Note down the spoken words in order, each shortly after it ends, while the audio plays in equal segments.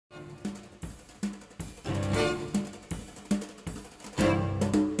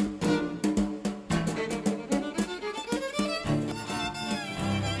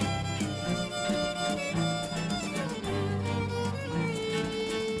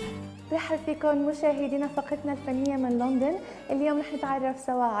برحب فيكم مشاهدينا فقرتنا الفنية من لندن. اليوم رح نتعرف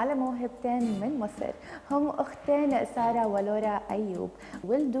سوا على موهبتين من مصر، هم أختان سارة ولارا أيوب.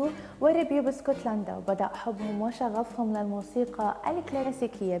 ولدوا وربيوا باسكتلندا، وبدأ حبهم وشغفهم للموسيقى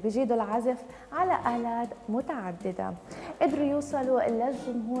الكلاسيكية بجيدوا العزف على آلات متعددة. قدروا يوصلوا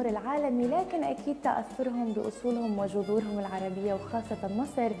للجمهور العالمي، لكن أكيد تأثرهم بأصولهم وجذورهم العربية وخاصة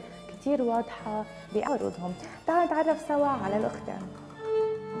مصر كتير واضحة بعروضهم. تعالوا نتعرف سوا على الأختان.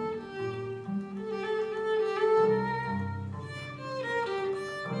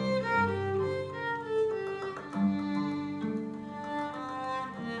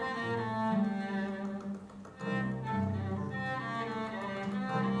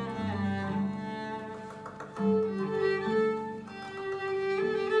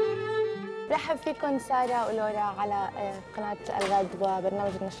 برحب فيكم سارة ولارا على قناة الغد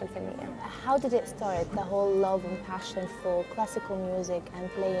وبرنامج النشرة الفنية. How did it start, the whole love and passion for classical music and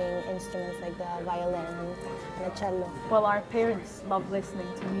playing instruments like the violin and the cello? Well, our parents loved listening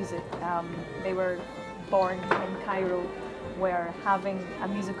to music. They were born in Cairo, where having a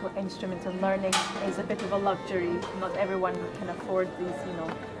musical instrument and learning is a bit of a luxury. Not everyone can afford these,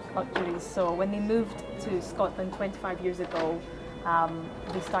 luxuries. So when they moved to Scotland 25 years ago,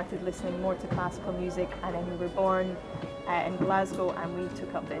 we started listening more to classical music, and then we were born in Glasgow, and we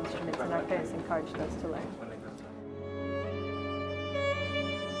took up the instruments, and our parents encouraged us to learn.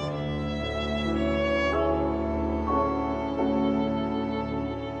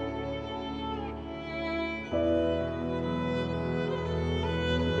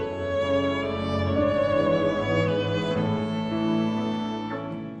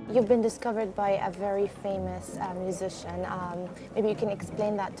 You've been discovered by a very famous musician. Maybe you can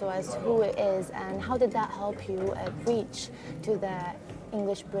explain that to us, who it is, and how did that help you reach to the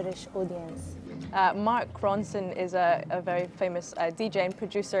English-British audience? Mark Ronson is a very famous DJ and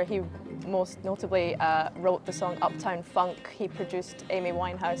producer. He most notably wrote the song Uptown Funk. He produced Amy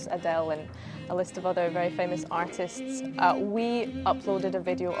Winehouse, Adele, and a list of other very famous artists. We uploaded a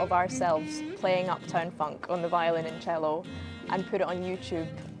video of ourselves playing Uptown Funk on the violin and cello and put it on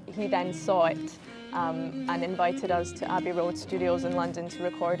YouTube. He then saw it and invited us to Abbey Road Studios in London to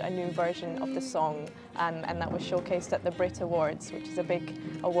record a new version of the song, and that was showcased at the Brit Awards, which is a big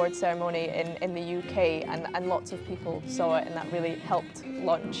award ceremony in the UK, and lots of people saw it, and that really helped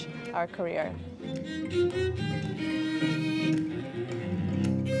launch our career.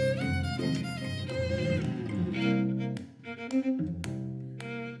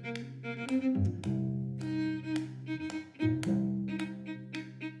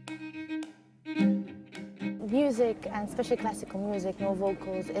 Music, and especially classical music, no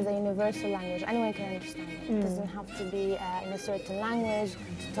vocals, is a universal language. Anyone can understand it. It doesn't have to be in a certain language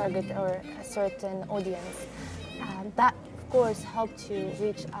to target or a certain audience. That, of course, helped you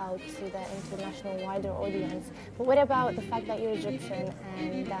reach out to the international wider audience. But what about the fact that you're Egyptian,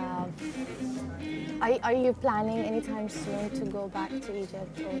 and are you planning anytime soon to go back to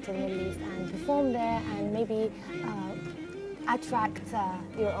Egypt or to the Middle East and perform there and maybe attract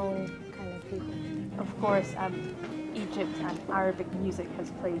your own kind of people? Of course, Egypt and Arabic music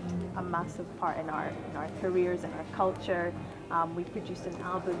has played a massive part in our careers and our culture. We produced an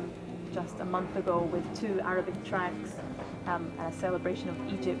album just a month ago with 2 Arabic tracks and a celebration of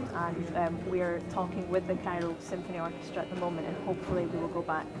Egypt, and we're talking with the Cairo Symphony Orchestra at the moment, and hopefully we will go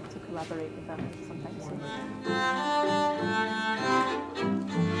back to collaborate with them sometime soon.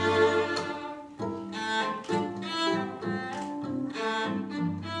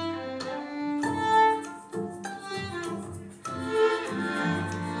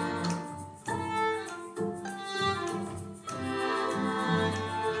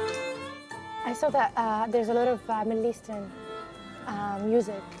 I saw that there's a lot of Middle Eastern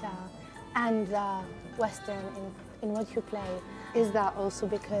music and Western in what you play. Is that also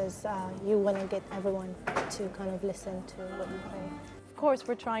because you want to get everyone to kind of listen to what you play? Of course,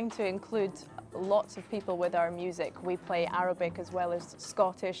 we're trying to include lots of people with our music. We play Arabic as well as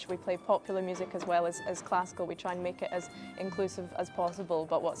Scottish, we play popular music as well as classical. We try and make it as inclusive as possible,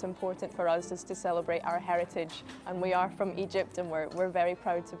 but what's important for us is to celebrate our heritage, and we are from Egypt, and we're very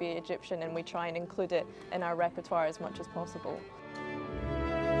proud to be Egyptian, and we try and include it in our repertoire as much as possible.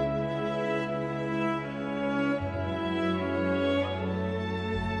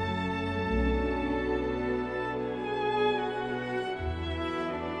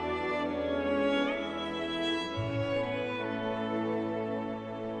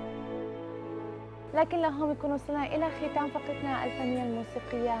 لكن لهم يكون وصلنا إلى ختام فقرتنا الفنية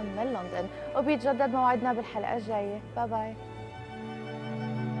الموسيقية من لندن، وبيتجدد موعدنا بالحلقة الجاية. باي باي.